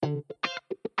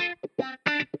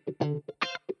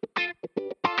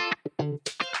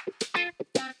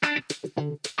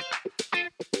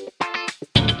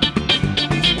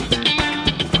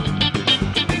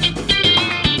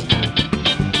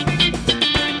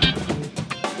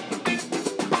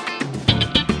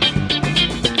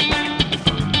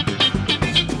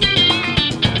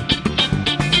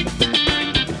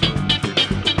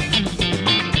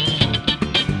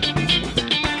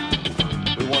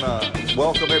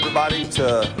everybody.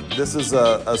 This is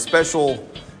a special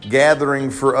gathering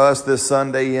for us this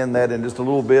Sunday, in that in just a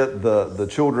little bit the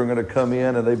children are going to come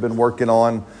in, and they've been working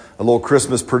on a little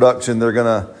Christmas production they're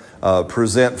going to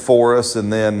present for us.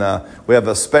 And then we have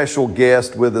a special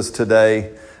guest with us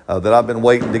today that I've been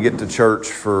waiting to get to church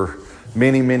for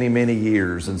many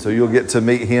years, and so you'll get to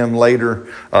meet him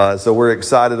later. So we're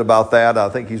excited about that. I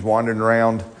think he's wandering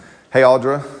around. Hey,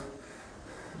 Audra.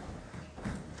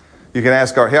 You can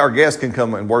ask our guest can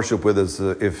come and worship with us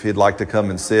if he'd like to come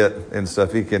and sit and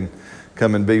stuff. He can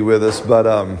come and be with us.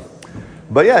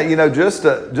 But yeah, you know, just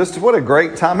what a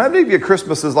great time. How many of you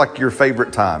Christmas is like your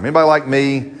favorite time? Anybody like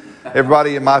me?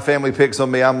 Everybody in my family picks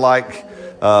on me. I'm like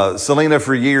Selena.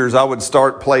 For years, I would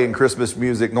start playing Christmas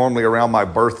music normally around my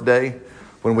birthday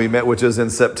when we met, which is in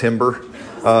September.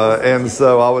 And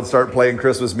so I would start playing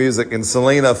Christmas music. And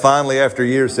Selena finally, after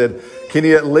years, said, "Can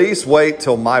you at least wait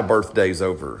till my birthday's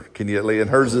over? Can you at least?"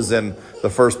 And hers is in the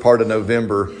first part of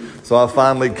November. So I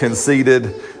finally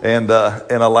conceded and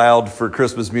allowed for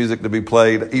Christmas music to be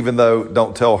played, even though,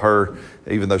 don't tell her,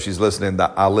 even though she's listening,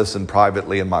 that I listen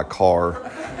privately in my car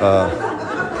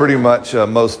pretty much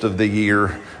most of the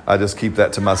year. I just keep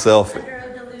that to myself.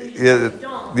 Yeah,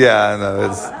 I know.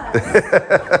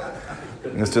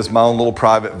 It's just my own little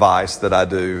private vice that I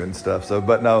do and stuff. So,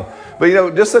 but you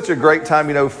know, just such a great time,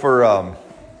 you know, for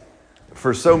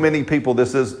so many people,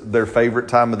 this is their favorite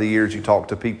time of the year as you talk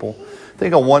to people. I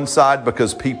think on one side,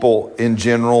 because people in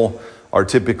general are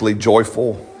typically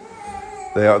joyful.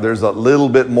 There's a little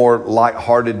bit more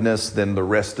lightheartedness than the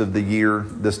rest of the year,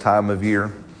 this time of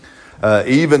year.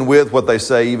 Even with what they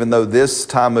say, even though this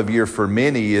time of year for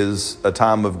many is a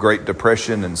time of great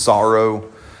depression and sorrow.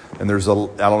 And I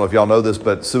don't know if y'all know this,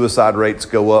 but suicide rates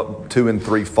go up 2- and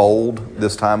 3-fold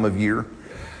this time of year.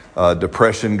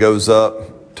 Depression goes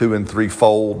up 2- and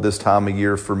 3-fold this time of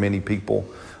year for many people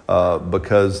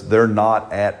because they're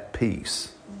not at peace.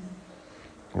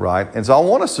 Right? And so I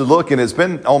want us to look, and it's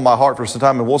been on my heart for some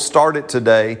time, and we'll start it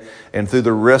today and through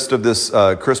the rest of this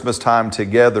Christmas time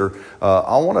together.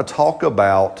 I want to talk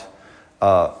about,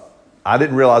 I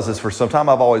didn't realize this for some time.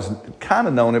 I've always kind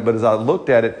of known it, but as I looked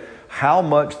at it, how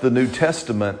much the New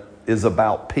Testament is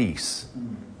about peace.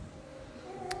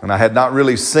 And I had not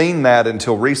really seen that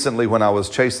until recently when I was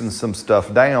chasing some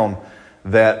stuff down,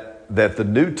 that the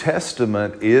New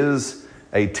Testament is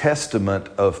a testament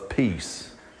of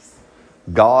peace.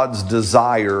 God's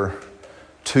desire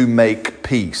to make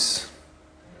peace,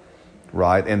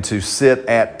 right? And to sit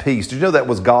at peace. Did you know that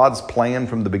was God's plan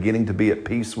from the beginning, to be at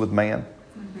peace with man?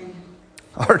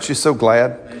 Mm-hmm. Aren't you so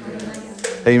glad?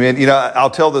 Amen. You know, I'll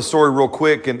tell the story real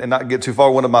quick and not get too far.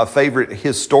 One of my favorite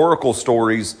historical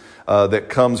stories that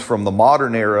comes from the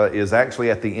modern era is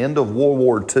actually at the end of World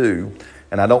War II.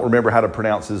 And I don't remember how to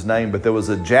pronounce his name, but there was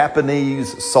a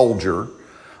Japanese soldier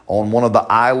on one of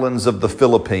the islands of the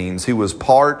Philippines. He was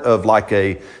part of like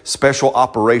a special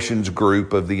operations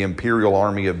group of the Imperial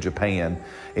Army of Japan,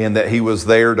 and that he was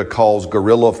there to cause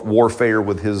guerrilla warfare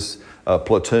with his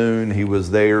platoon. He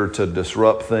was there to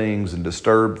disrupt things and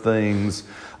disturb things,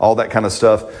 all that kind of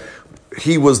stuff.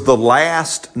 He was the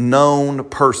last known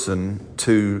person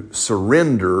to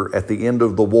surrender at the end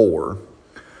of the war,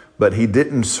 but he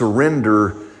didn't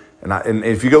surrender. And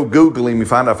if you go Google him, you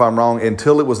find out if I'm wrong,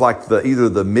 until it was like either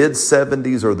the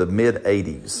mid-70s or the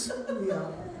mid-80s.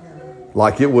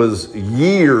 Like it was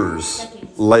years,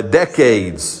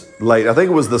 decades late. I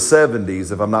think it was the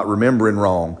 70s, if I'm not remembering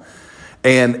wrong.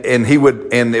 And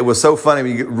it was so funny. I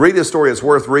mean, you read this story, it's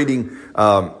worth reading.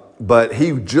 But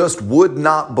he just would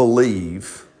not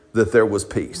believe that there was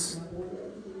peace.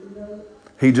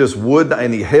 He just would,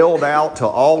 and he held out to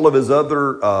all of his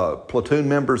other platoon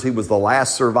members. He was the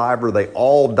last survivor. They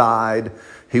all died.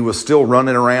 He was still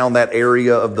running around that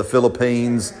area of the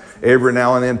Philippines, every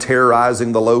now and then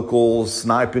terrorizing the locals,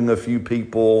 sniping a few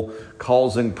people,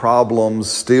 causing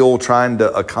problems, still trying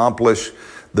to accomplish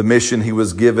the mission he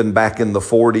was given back in the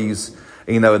 40s.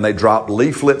 You know, and they dropped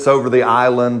leaflets over the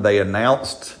island. They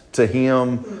announced to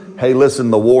him, "Hey,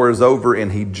 listen, the war is over."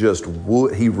 And he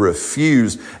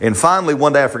refused. And finally,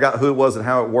 one day, I forgot who it was and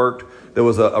how it worked. There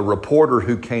was a reporter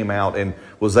who came out and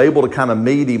was able to kind of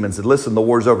meet him and said, "Listen, the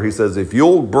war's over." He says, "If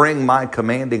you'll bring my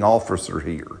commanding officer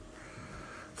here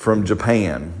from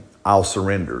Japan, I'll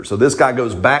surrender." So this guy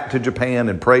goes back to Japan,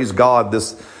 and praise God,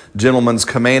 this gentleman's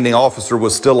commanding officer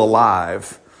was still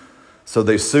alive. So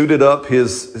they suited up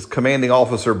his commanding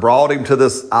officer, brought him to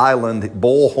this island,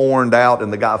 bullhorned out,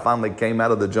 and the guy finally came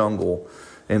out of the jungle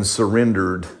and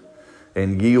surrendered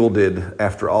and yielded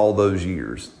after all those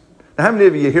years. Now, how many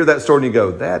of you hear that story and you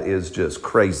go, "That is just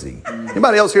crazy"?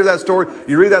 Anybody else hear that story?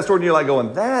 You read that story and you're like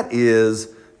going, "That is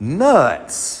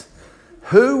nuts.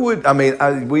 Who would,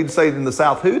 we'd say in the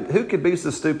South, who could be so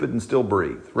stupid and still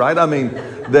breathe, right? I mean,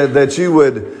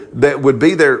 that would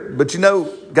be there. But you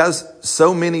know, guys,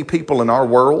 so many people in our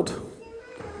world,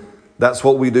 that's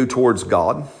what we do towards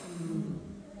God.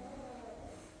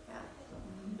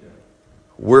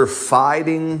 We're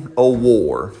fighting a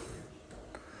war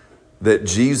that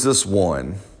Jesus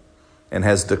won and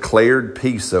has declared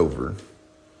peace over.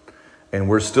 And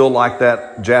we're still like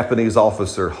that Japanese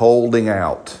officer holding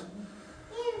out,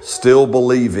 still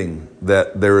believing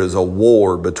that there is a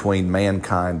war between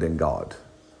mankind and God.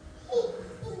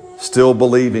 Still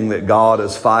believing that God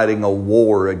is fighting a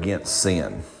war against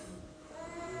sin.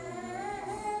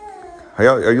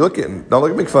 Are you looking? Don't look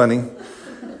at me funny.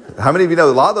 How many of you know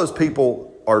a lot of those people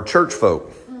are church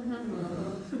folk?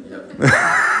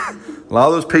 A lot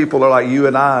of those people are like you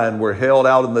and I, and we're held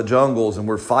out in the jungles and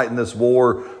we're fighting this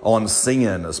war on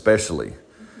sin especially.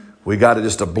 We got to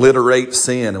just obliterate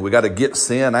sin and we got to get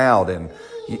sin out. And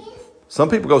some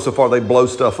people go so far they blow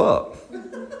stuff up.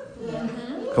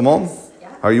 Come on.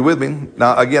 Are you with me?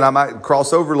 Now, again, I might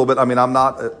cross over a little bit. I mean, I'm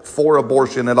not for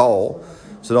abortion at all.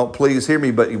 So don't please hear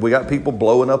me. But we got people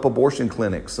blowing up abortion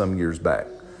clinics some years back.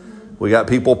 We got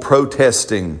people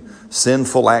protesting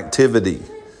sinful activity.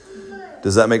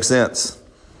 Does that make sense?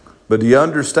 But do you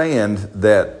understand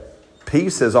that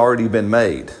peace has already been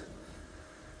made?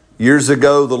 Years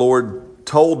ago, the Lord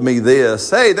told me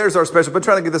this. Hey, there's our special. I've been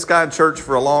trying to get this guy in church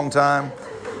for a long time.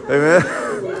 Amen.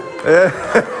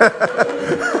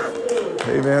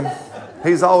 Amen.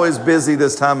 He's always busy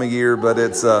this time of year, but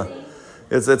it's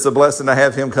a blessing to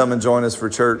have him come and join us for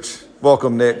church.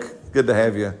 Welcome, Nick. Good to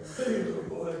have you.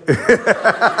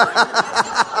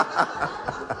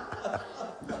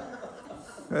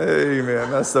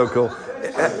 Amen. That's so cool.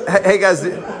 Hey guys,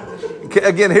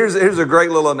 again, here's a great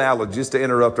little analogy just to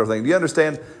interrupt our thing. Do you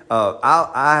understand?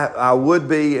 I would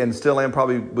be and still am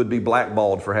probably would be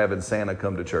blackballed for having Santa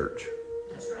come to church.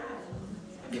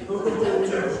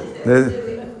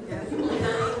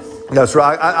 That's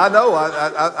right. I know.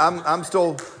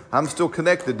 I'm still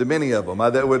connected to many of them.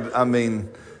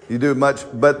 You do much,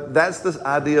 but that's the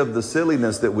idea of the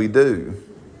silliness that we do,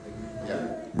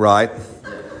 right?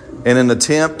 In an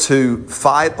attempt to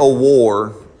fight a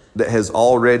war that has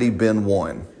already been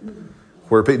won.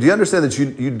 Do you understand that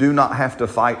you do not have to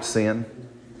fight sin?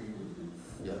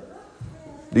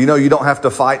 Do you know you don't have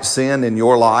to fight sin in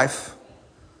your life?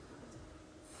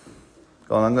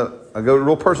 I'm going to go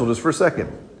real personal just for a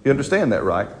second. You understand that,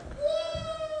 right?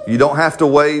 You don't have to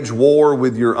wage war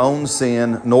with your own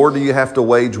sin, nor do you have to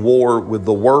wage war with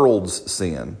the world's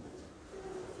sin.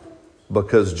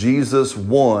 Because Jesus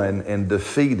won and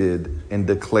defeated and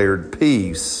declared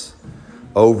peace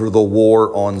over the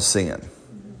war on sin.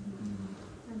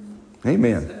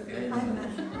 Amen.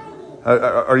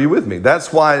 Are you with me?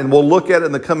 That's why, and we'll look at it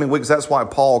in the coming weeks, that's why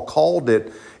Paul called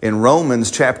it in Romans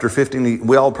chapter 15.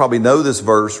 We all probably know this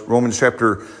verse, Romans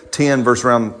chapter 10,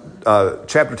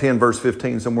 chapter 10, verse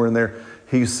 15, somewhere in there.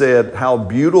 He said, how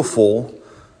beautiful,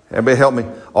 everybody help me,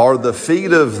 are the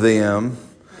feet of them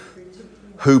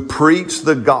who preach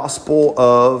the gospel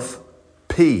of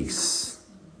peace.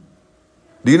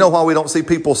 Do you know why we don't see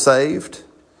people saved?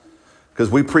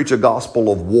 Because we preach a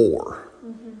gospel of war.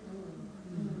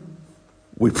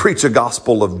 We preach a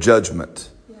gospel of judgment.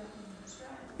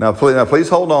 Now, please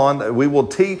hold on. We will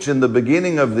teach in the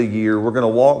beginning of the year. We're going to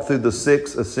walk through the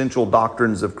 6 essential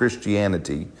doctrines of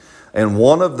Christianity. And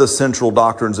one of the central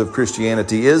doctrines of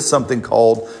Christianity is something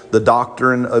called the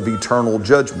doctrine of eternal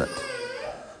judgment.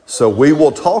 So we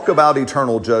will talk about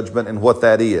eternal judgment and what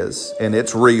that is. And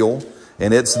it's real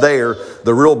and it's there.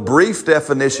 The real brief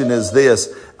definition is this.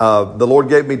 The Lord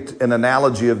gave me an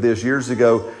analogy of this years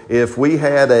ago. If we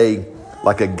had a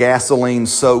gasoline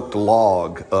soaked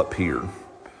log up here,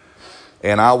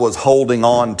 and I was holding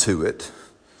on to it,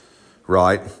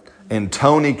 right? And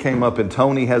Tony came up, and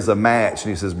Tony has a match, and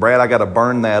he says, Brad, I got to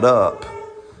burn that up.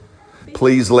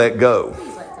 Please let go.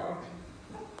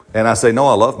 And I say, no,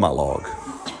 I love my log.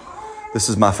 This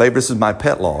is my favorite. This is my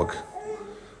pet log.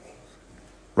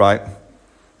 Right?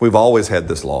 We've always had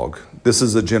this log. This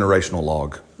is a generational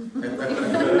log.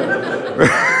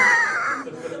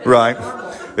 Right?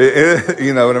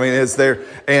 You know what I mean? It's there.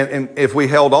 And if we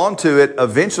held on to it,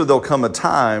 eventually there'll come a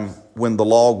time when the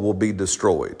log will be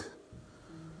destroyed.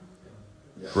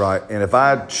 Right? And if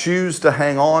I choose to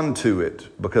hang on to it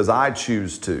because I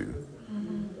choose to,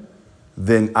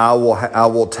 then I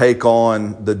will take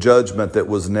on the judgment that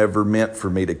was never meant for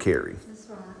me to carry.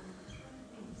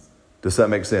 Does that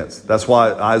make sense? That's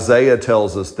why Isaiah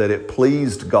tells us that it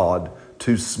pleased God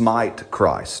to smite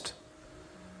Christ.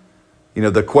 You know,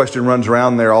 the question runs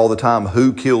around there all the time.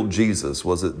 Who killed Jesus?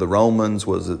 Was it the Romans?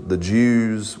 Was it the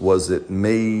Jews? Was it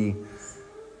me?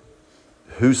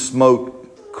 Who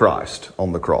smoked Christ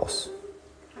on the cross?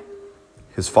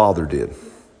 His Father did.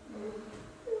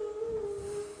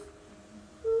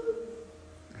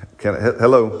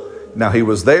 Hello? Now, he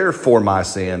was there for my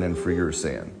sin and for your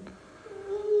sin.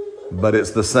 But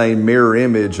it's the same mirror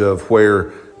image of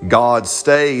where God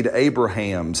stayed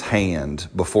Abraham's hand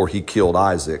before he killed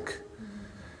Isaac,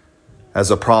 as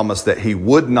a promise that he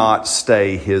would not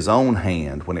stay his own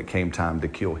hand when it came time to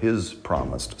kill his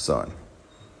promised son.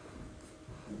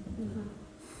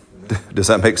 Does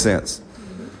that make sense?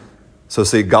 So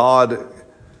see, God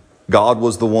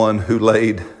was the one who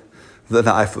laid the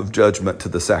knife of judgment to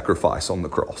the sacrifice on the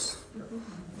cross.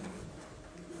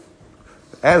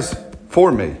 As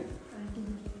for me,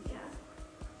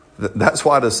 that's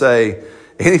why to say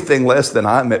anything less than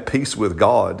I'm at peace with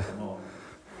God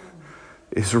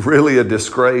is really a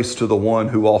disgrace to the one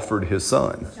who offered his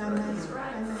son.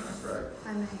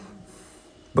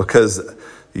 Because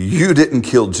you didn't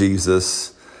kill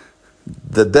Jesus.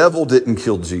 The devil didn't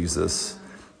kill Jesus.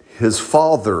 His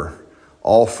Father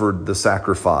offered the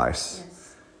sacrifice.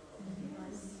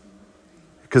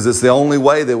 Because it's the only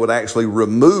way that would actually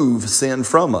remove sin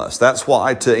from us. That's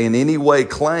why to in any way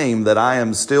claim that I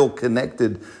am still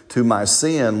connected to my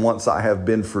sin once I have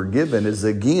been forgiven is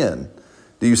again,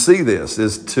 do you see this?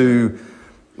 Is to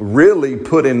really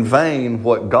put in vain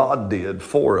what God did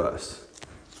for us.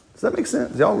 Does that make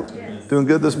sense? Y'all doing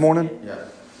good this morning? Yeah.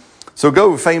 So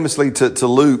go famously to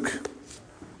Luke,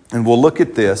 and we'll look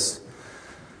at this.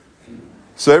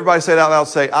 So everybody say it out loud.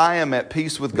 Say, I am at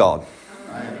peace with God.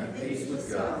 I am at peace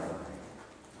with God.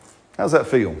 How's that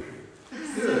feel?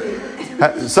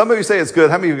 Good. Some of you say it's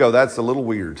good. How many of you go, that's a little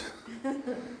weird?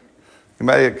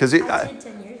 Because I did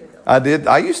 10 years ago. I did.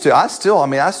 I used to. I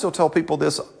still tell people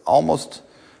this almost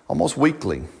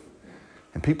weekly.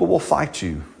 And people will fight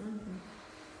you.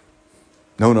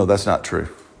 No, that's not true.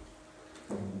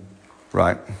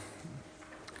 Right?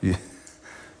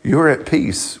 You're at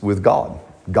peace with God.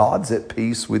 God's at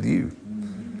peace with you.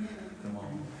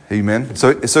 Amen.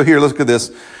 So here, look at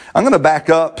this. I'm going to back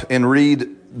up and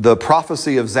read the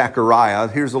prophecy of Zechariah.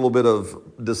 Here's a little bit of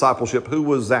discipleship. Who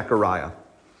was Zechariah?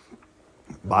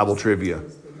 Bible trivia.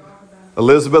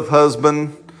 Elizabeth,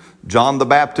 husband. John the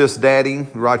Baptist, daddy.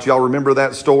 Right? Y'all remember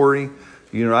that story?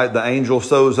 You know, right? The angel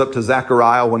shows up to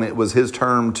Zechariah when it was his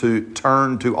turn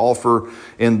to offer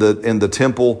in the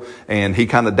temple, and he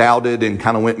kind of doubted and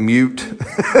kind of went mute.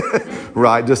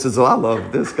 Right? Just as I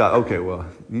love this guy. Okay, well,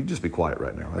 you just be quiet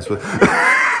right now. That's what.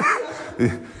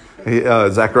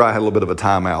 Zechariah had a little bit of a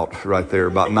timeout right there,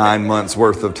 about 9 months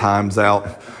worth of times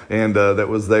out, and that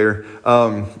was there.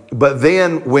 But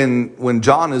then when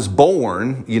John is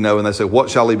born, you know, and they say, what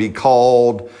shall he be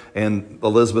called? And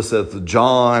Elizabeth says,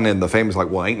 John, and the family's like,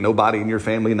 well, ain't nobody in your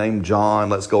family named John.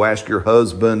 Let's go ask your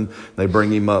husband. They bring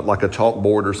him up like a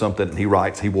chalkboard or something, and he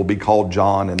writes, he will be called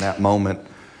John. In that moment,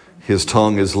 his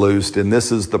tongue is loosed. And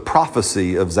this is the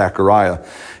prophecy of Zechariah.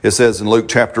 It says in Luke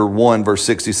chapter 1, verse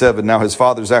 67, now his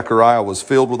father Zechariah was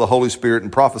filled with the Holy Spirit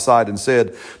and prophesied and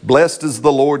said, blessed is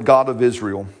the Lord God of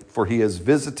Israel, for he has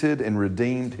visited and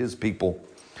redeemed his people.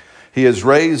 He has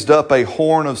raised up a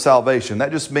horn of salvation.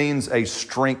 That just means a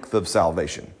strength of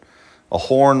salvation. A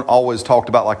horn always talked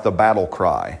about like the battle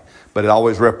cry, but it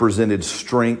always represented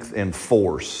strength and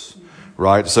force.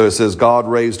 Right? So it says God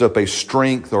raised up a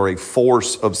strength or a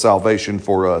force of salvation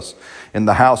for us in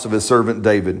the house of his servant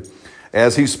David,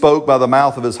 as he spoke by the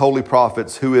mouth of his holy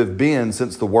prophets who have been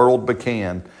since the world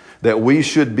began, that we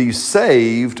should be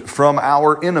saved from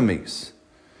our enemies.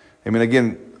 I mean,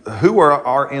 again, who are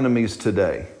our enemies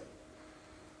today?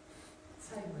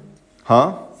 Satan.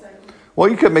 Huh? Satan. Well,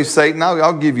 you could be Satan.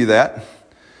 I'll give you that.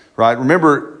 Right?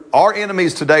 Remember, our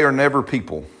enemies today are never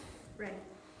people.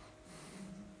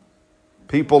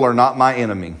 People are not my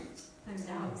enemy.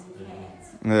 Dogs and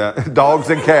cats. Yeah, dogs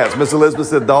and cats. Miss Elizabeth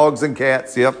said dogs and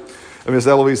cats. Yep. And Miss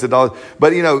Eloise said dogs.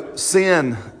 But you know,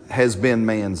 sin has been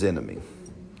man's enemy.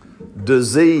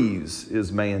 Disease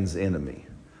is man's enemy.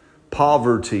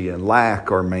 Poverty and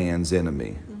lack are man's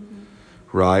enemy.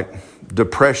 Right?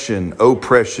 Depression,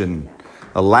 oppression,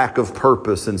 a lack of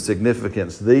purpose and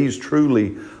significance. These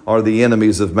truly are the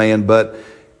enemies of man, but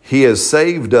he has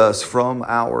saved us from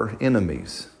our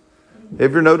enemies. Have you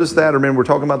ever noticed that? Remember, we're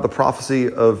talking about the prophecy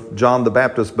of John the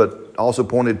Baptist, but also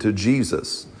pointed to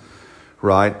Jesus,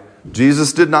 right?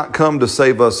 Jesus did not come to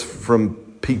save us from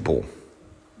people.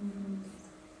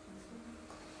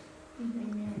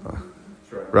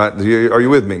 Right? Are you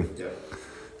with me?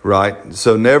 Right?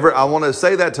 So I want to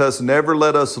say that to us, never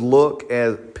let us look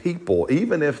at people,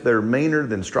 even if they're meaner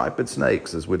than striped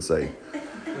snakes, as we'd say.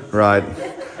 Right?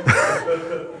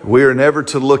 We are never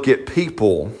to look at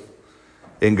people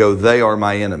and go, they are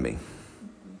my enemy.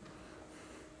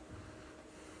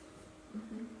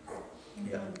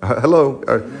 Hello.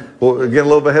 Well, again, a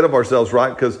little bit ahead of ourselves, right?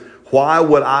 Because why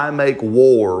would I make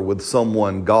war with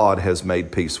someone God has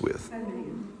made peace with?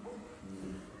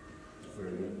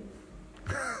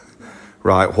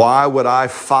 Right? Why would I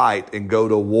fight and go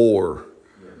to war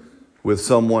with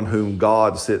someone whom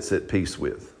God sits at peace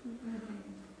with?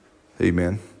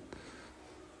 Amen.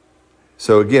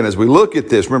 So again, as we look at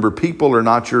this, remember, people are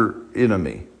not your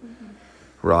enemy.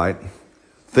 Right?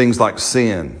 Things like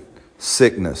sin,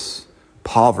 sickness,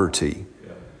 poverty,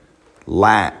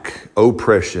 lack,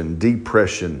 oppression,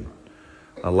 depression,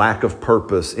 a lack of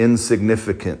purpose,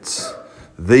 insignificance.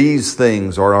 These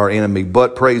things are our enemy.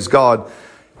 But praise God,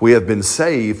 we have been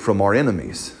saved from our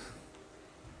enemies.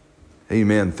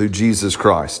 Amen. Through Jesus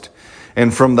Christ.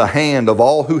 And from the hand of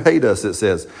all who hate us, it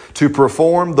says, to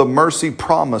perform the mercy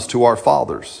promised to our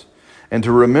fathers, and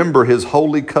to remember his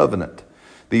holy covenant,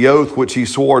 the oath which he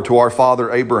swore to our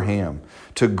father Abraham,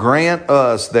 to grant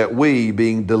us that we,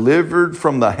 being delivered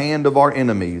from the hand of our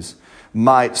enemies,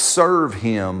 might serve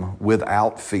him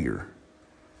without fear.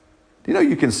 Do you know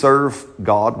you can serve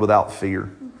God without fear?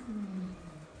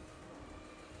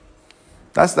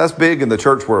 That's big in the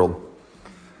church world.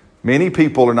 Many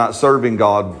people are not serving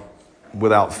God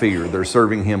without fear. They're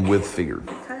serving him with fear.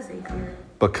 Because they fear.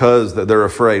 Because they're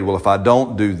afraid, well, if I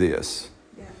don't do this,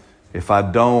 if I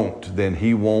don't, then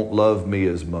he won't love me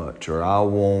as much, or I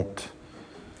won't.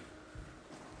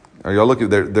 Are y'all looking?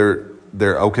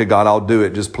 They're okay, God, I'll do it.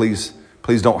 Just please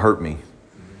don't hurt me.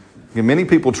 And many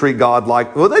people treat God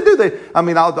like, well, they do.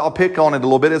 I'll pick on it a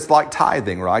little bit. It's like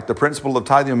tithing, right? The principle of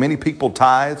tithing. Many people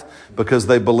tithe because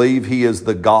they believe he is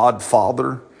the God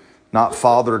Father, not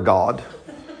Father God.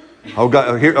 Oh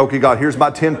God, God, here's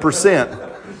my 10%.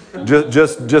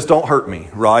 Just don't hurt me,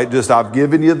 right? I've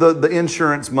given you the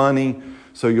insurance money,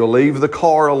 so you'll leave the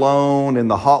car alone, and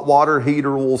the hot water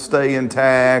heater will stay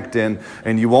intact, and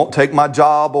you won't take my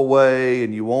job away,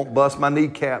 and you won't bust my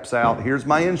kneecaps out. Here's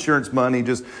my insurance money.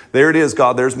 There it is,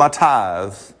 God. There's my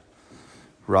tithe,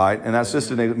 right? And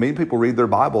that's many people read their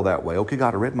Bible that way. Okay,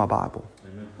 God, I read my Bible.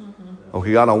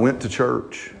 Okay, God, I went to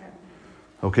church.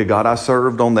 Okay, God, I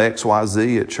served on the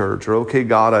XYZ at church. Or okay,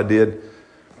 God, I did.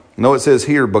 No, it says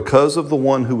here, because of the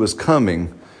one who is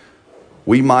coming,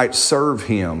 we might serve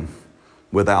him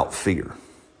without fear.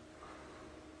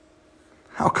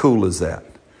 How cool is that?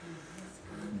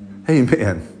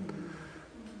 Amen.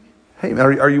 Hey,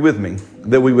 are you with me?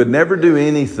 That we would never do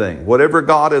anything. Whatever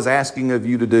God is asking of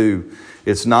you to do,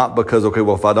 it's not because, okay,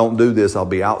 well, if I don't do this, I'll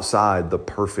be outside the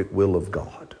perfect will of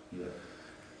God.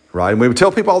 Right? And we would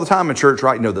tell people all the time in church,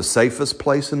 right? The safest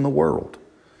place in the world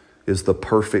is the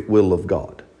perfect will of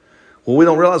God. Well, we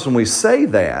don't realize when we say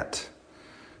that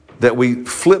we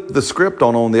flip the script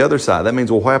on the other side. That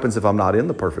means, well, what happens if I'm not in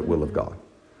the perfect will of God?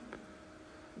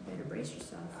 You better brace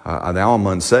yourself. Now I'm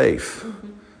unsafe.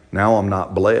 Now I'm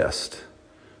not blessed.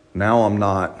 Now I'm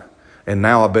not. And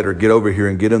now I better get over here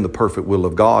and get in the perfect will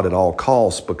of God at all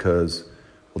costs, because,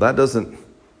 well,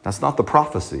 that's not the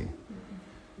prophecy.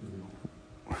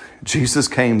 Jesus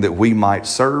came that we might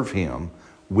serve him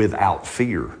without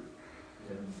fear.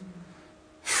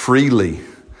 Freely,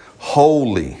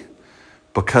 wholly,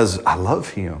 because I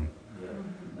love him.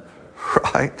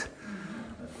 Right?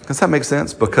 Does that make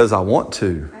sense? Because I want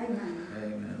to.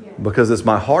 Because it's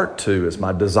my heart to. It's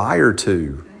my desire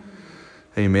to.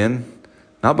 Amen.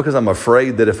 Not because I'm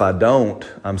afraid that if I don't,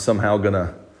 I'm somehow going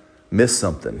to miss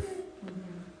something.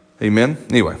 Amen.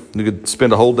 Anyway, you could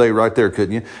spend a whole day right there,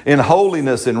 couldn't you? In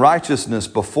holiness and righteousness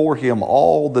before him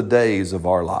all the days of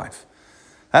our life.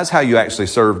 That's how you actually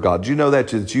serve God. Do you know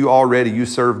that you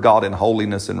serve God in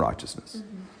holiness and righteousness?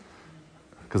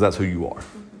 Because that's who you are.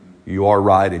 You are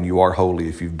right and you are holy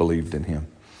if you've believed in him.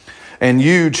 And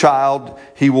you, child,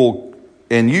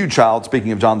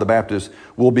 speaking of John the Baptist,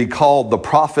 will be called the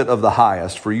prophet of the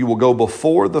highest, for you will go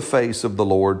before the face of the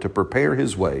Lord to prepare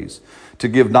his ways, to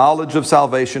give knowledge of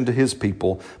salvation to his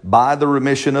people by the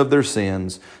remission of their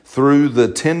sins, through the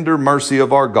tender mercy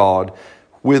of our God,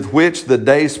 with which the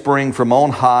day spring from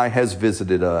on high has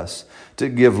visited us, to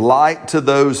give light to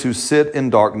those who sit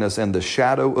in darkness and the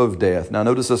shadow of death. Now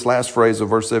notice this last phrase of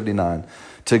verse 79,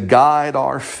 to guide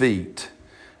our feet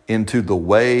into the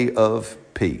way of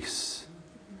peace.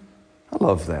 I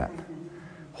love that.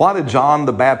 Why did John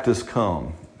the Baptist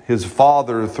come? His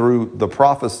father, through the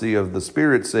prophecy of the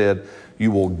Spirit, said, you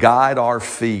will guide our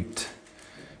feet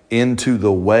into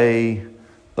the way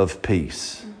of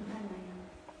peace.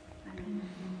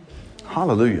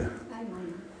 Hallelujah.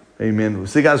 Amen.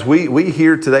 See, guys, we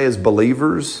here today as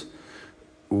believers,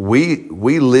 we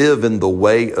live in the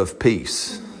way of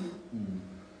peace.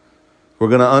 We're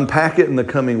going to unpack it in the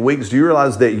coming weeks. Do you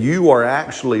realize that you are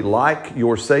actually like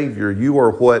your Savior? You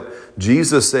are what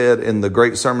Jesus said in the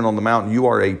great Sermon on the Mount. You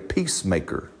are a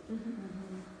peacemaker.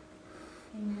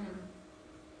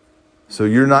 So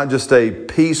you're not just a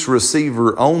peace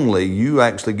receiver only. You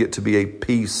actually get to be a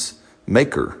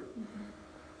peacemaker.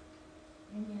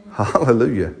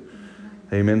 Hallelujah.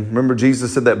 Amen. Remember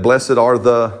Jesus said that blessed are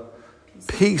the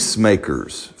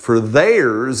peacemakers, for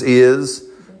theirs is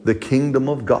the kingdom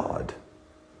of God.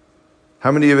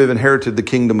 How many of you have inherited the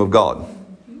kingdom of God?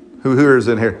 Who here is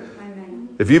inherited?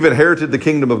 If you've inherited the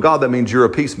kingdom of God, that means you're a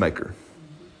peacemaker.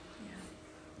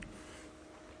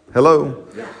 Hello?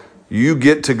 You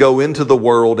get to go into the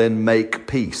world and make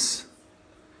peace.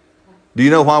 Do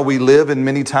you know why we live in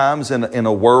many times in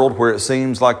a world where it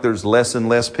seems like there's less and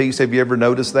less peace? Have you ever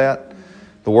noticed that?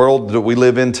 The world that we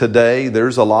live in today,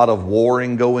 there's a lot of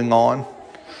warring going on,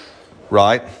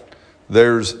 right?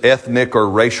 There's ethnic or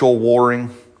racial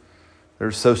warring.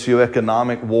 There's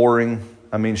socioeconomic warring.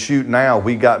 I mean, shoot, now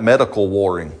we got medical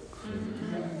warring.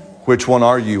 Which one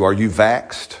are you? Are you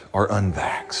vaxxed or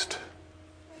unvaxxed?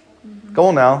 Go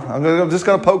on now. I'm just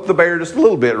going to poke the bear just a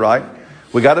little bit, right?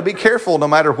 We got to be careful no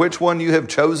matter which one you have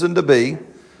chosen to be.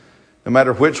 No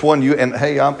matter which one you... And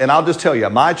hey, I'll just tell you,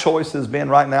 my choice has been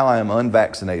right now I am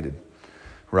unvaccinated.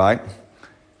 Right?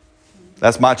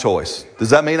 That's my choice.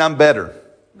 Does that mean I'm better?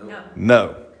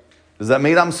 No. Does that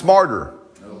mean I'm smarter?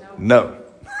 No.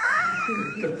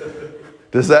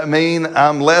 Does that mean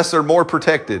I'm less or more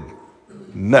protected?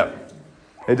 No.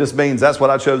 It just means that's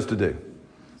what I chose to do.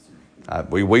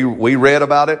 We read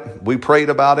about it. We prayed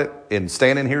about it. And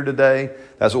standing here today,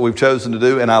 that's what we've chosen to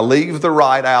do. And I leave the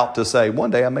right out to say, one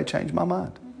day I may change my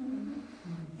mind.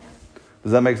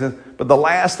 Does that make sense? But the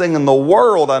last thing in the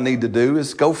world I need to do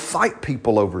is go fight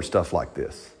people over stuff like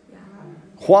this.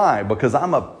 Why? Because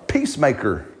I'm a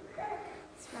peacemaker.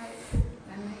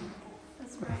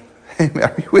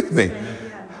 Are you with me?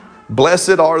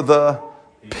 Blessed are the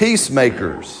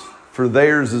peacemakers, for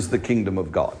theirs is the kingdom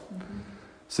of God.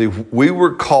 See, we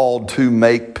were called to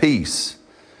make peace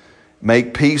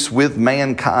with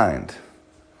mankind.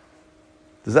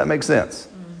 Does that make sense?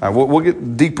 All right, we'll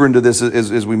get deeper into this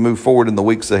as we move forward in the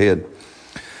weeks ahead.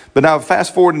 But now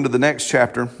fast forward into the next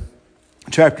chapter.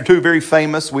 Chapter 2, very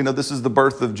famous. We know this is the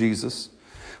birth of Jesus.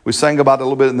 We sang about it a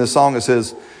little bit in this song. It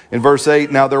says in verse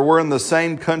 8, now there were in the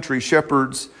same country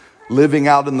shepherds living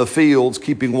out in the fields,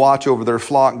 keeping watch over their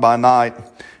flock by night.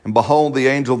 And behold, the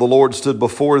angel of the Lord stood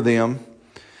before them,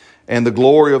 and the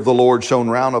glory of the Lord shone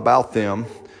round about them,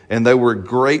 and they were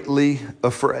greatly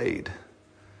afraid.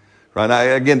 Right,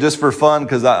 again, just for fun,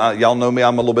 because y'all know me,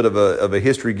 I'm a little bit of a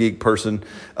history geek person.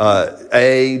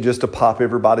 Just to pop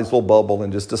everybody's little bubble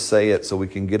and just to say it so we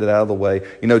can get it out of the way.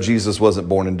 You know, Jesus wasn't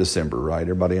born in December, right?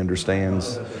 Everybody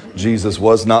understands? Jesus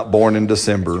was not born in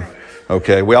December.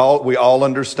 Okay, we all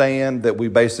understand that we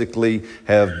basically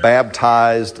have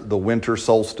baptized the winter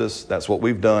solstice. That's what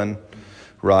we've done,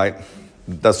 right?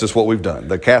 That's just what we've done.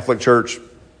 The Catholic Church,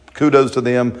 kudos to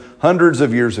them, hundreds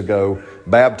of years ago,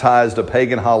 baptized a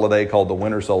pagan holiday called the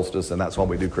winter solstice, and that's why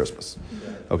we do Christmas.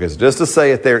 Okay, so just to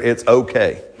say it there, it's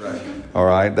okay. Right. All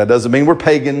right, that doesn't mean we're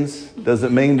pagans.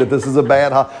 Doesn't mean that this is a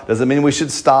bad holiday. Doesn't mean we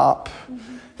should stop.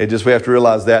 It just, we have to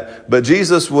realize that. But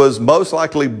Jesus was most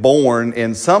likely born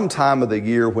in some time of the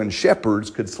year when shepherds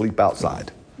could sleep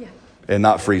outside and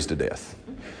not freeze to death.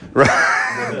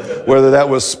 Right? Whether that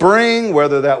was spring,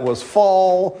 whether that was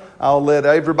fall, I'll let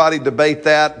everybody debate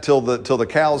that till the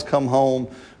cows come home.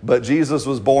 But Jesus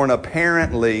was born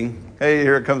apparently. Hey,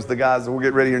 here it comes the guys. We'll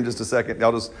get ready here in just a second.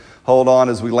 Y'all just hold on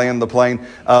as we land the plane.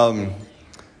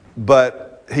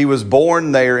 But he was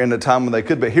born there in a time when they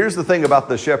could. But here's the thing about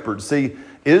the shepherds. See,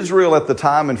 Israel at the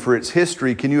time and for its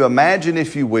history, can you imagine,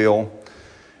 if you will,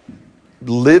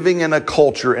 living in a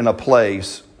culture, in a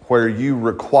place where you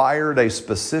required a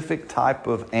specific type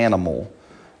of animal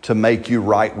to make you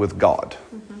right with God?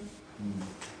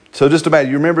 So just imagine,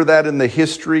 you remember that in the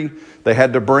history? They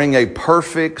had to bring a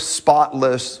perfect,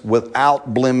 spotless,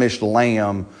 without blemish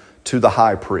lamb to the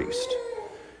high priest.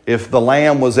 If the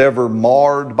lamb was ever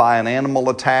marred by an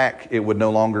animal attack, it would no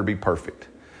longer be perfect.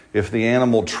 If the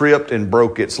animal tripped and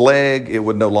broke its leg, it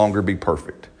would no longer be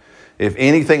perfect. If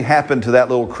anything happened to that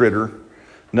little critter,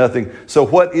 nothing. So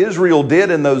what Israel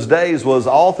did in those days was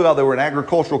all throughout, they were in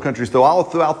agricultural countries, so all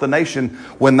throughout the nation,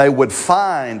 when they would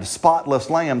find spotless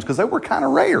lambs, because they were kind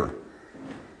of rare.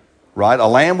 right? A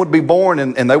lamb would be born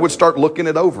and they would start looking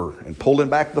it over and pulling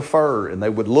back the fur, and they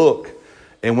would look.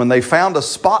 And when they found a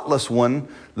spotless one,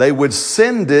 they would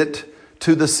send it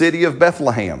to the city of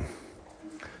Bethlehem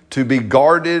to be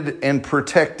guarded and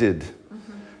protected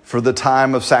for the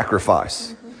time of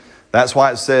sacrifice. That's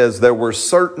why it says there were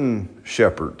certain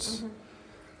shepherds.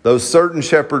 Those certain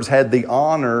shepherds had the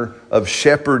honor of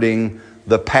shepherding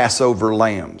the Passover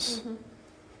lambs.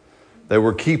 They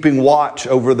were keeping watch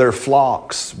over their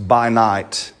flocks by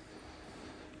night,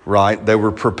 right? They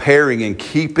were preparing and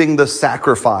keeping the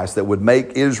sacrifice that would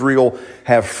make Israel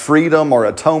have freedom or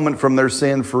atonement from their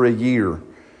sin for a year.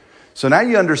 So now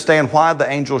you understand why the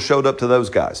angel showed up to those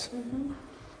guys.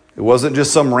 It wasn't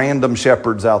just some random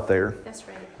shepherds out there. That's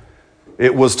right.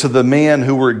 It was to the men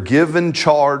who were given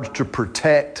charge to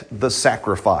protect the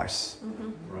sacrifice.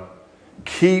 Right.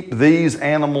 Keep these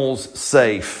animals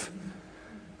safe.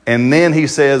 And then he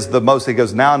says he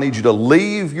goes, now I need you to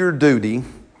leave your duty,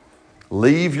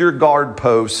 leave your guard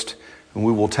post, and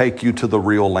we will take you to the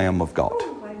real Lamb of God.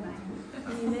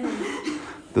 Amen.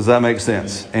 Does that make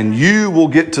sense? And you will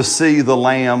get to see the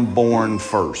Lamb born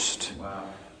first. Wow.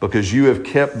 Because you have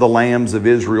kept the lambs of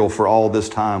Israel for all this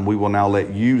time, we will now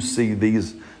let you see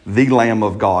the Lamb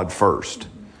of God first.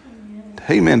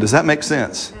 Amen. Does that make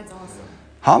sense? That's awesome.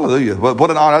 Hallelujah.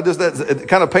 What an honor. It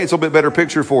kind of paints a little bit better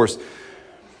picture for us.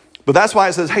 But that's why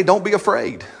it says, hey, don't be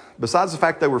afraid. Besides the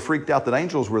fact they were freaked out that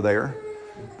angels were there,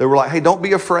 they were like, hey, don't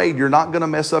be afraid. You're not going to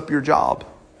mess up your job.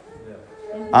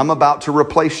 I'm about to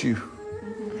replace you.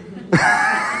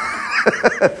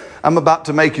 I'm about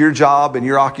to make your job and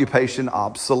your occupation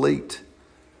obsolete.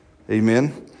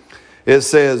 Amen. It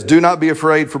says, do not be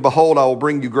afraid, for behold, I will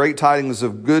bring you great tidings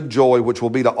of good joy, which will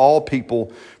be to all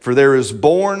people. For there is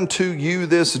born to you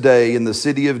this day in the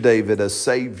city of David a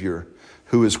Savior,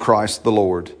 who is Christ the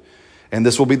Lord. And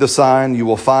this will be the sign: you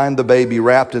will find the baby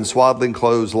wrapped in swaddling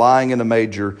clothes, lying in a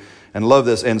manger. And love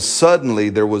this. And suddenly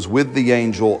there was with the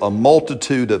angel a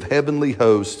multitude of heavenly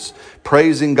hosts,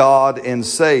 praising God and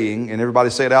saying, and everybody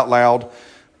say it out loud,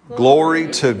 glory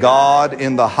to God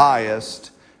in the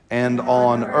highest, and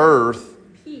on earth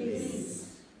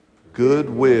Peace.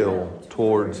 goodwill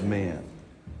towards men.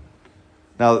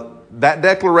 Now, that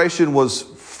declaration was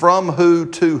from who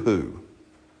to who?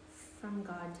 From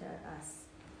God to us.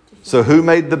 So who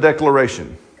made the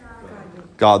declaration?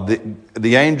 God.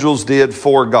 The angels did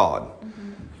for God.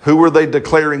 Who were they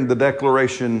declaring the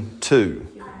declaration to?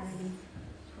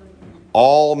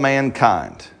 All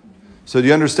mankind. So do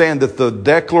you understand that the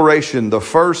declaration, the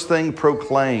first thing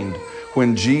proclaimed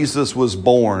when Jesus was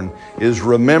born is,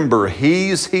 remember,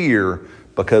 he's here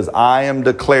because I am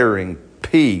declaring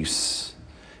peace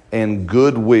and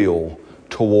goodwill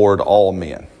toward all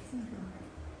men.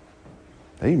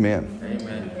 Amen.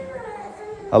 Amen.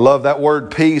 I love that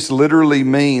word peace. Literally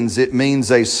means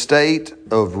a state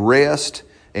of rest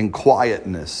and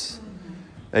quietness,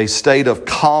 a state of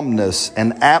calmness,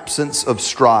 an absence of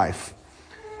strife,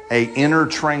 a inner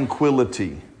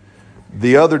tranquility.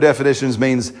 The other definitions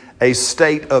means a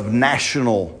state of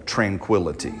national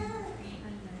tranquility.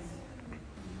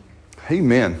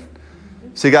 Amen.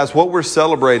 See, guys, what we're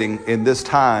celebrating in this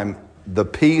time, the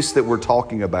peace that we're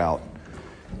talking about,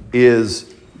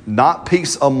 is not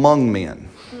peace among men,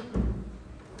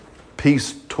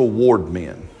 peace toward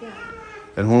men.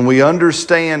 And when we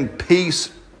understand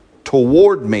peace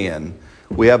toward men,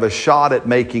 we have a shot at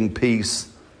making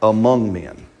peace among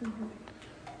men.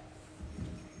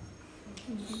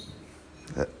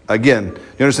 Again,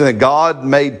 you understand that God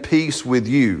made peace with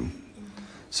you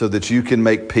so that you can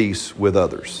make peace with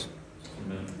others.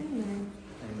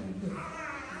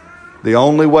 The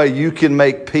only way you can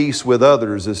make peace with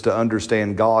others is to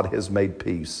understand God has made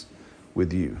peace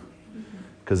with you.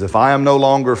 Because if I am no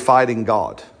longer fighting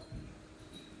God,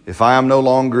 if I am no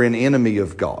longer an enemy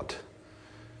of God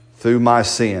through my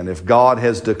sin, if God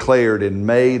has declared and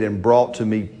made and brought to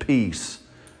me peace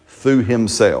through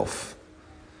himself,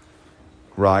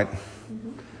 right?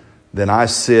 Then I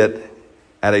sit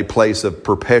at a place of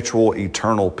perpetual,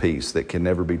 eternal peace that can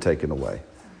never be taken away.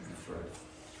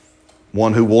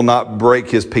 One who will not break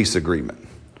his peace agreement.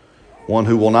 One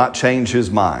who will not change his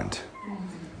mind.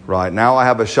 Right? Now I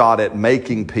have a shot at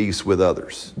making peace with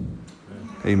others.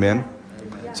 Amen.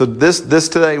 So this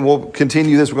today, we'll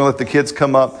continue this. We're going to let the kids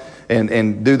come up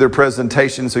and do their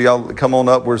presentation. So y'all come on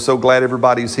up. We're so glad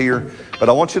everybody's here. But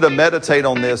I want you to meditate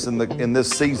on this in this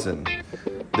season,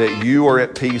 that you are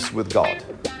at peace with God.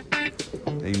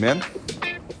 Amen.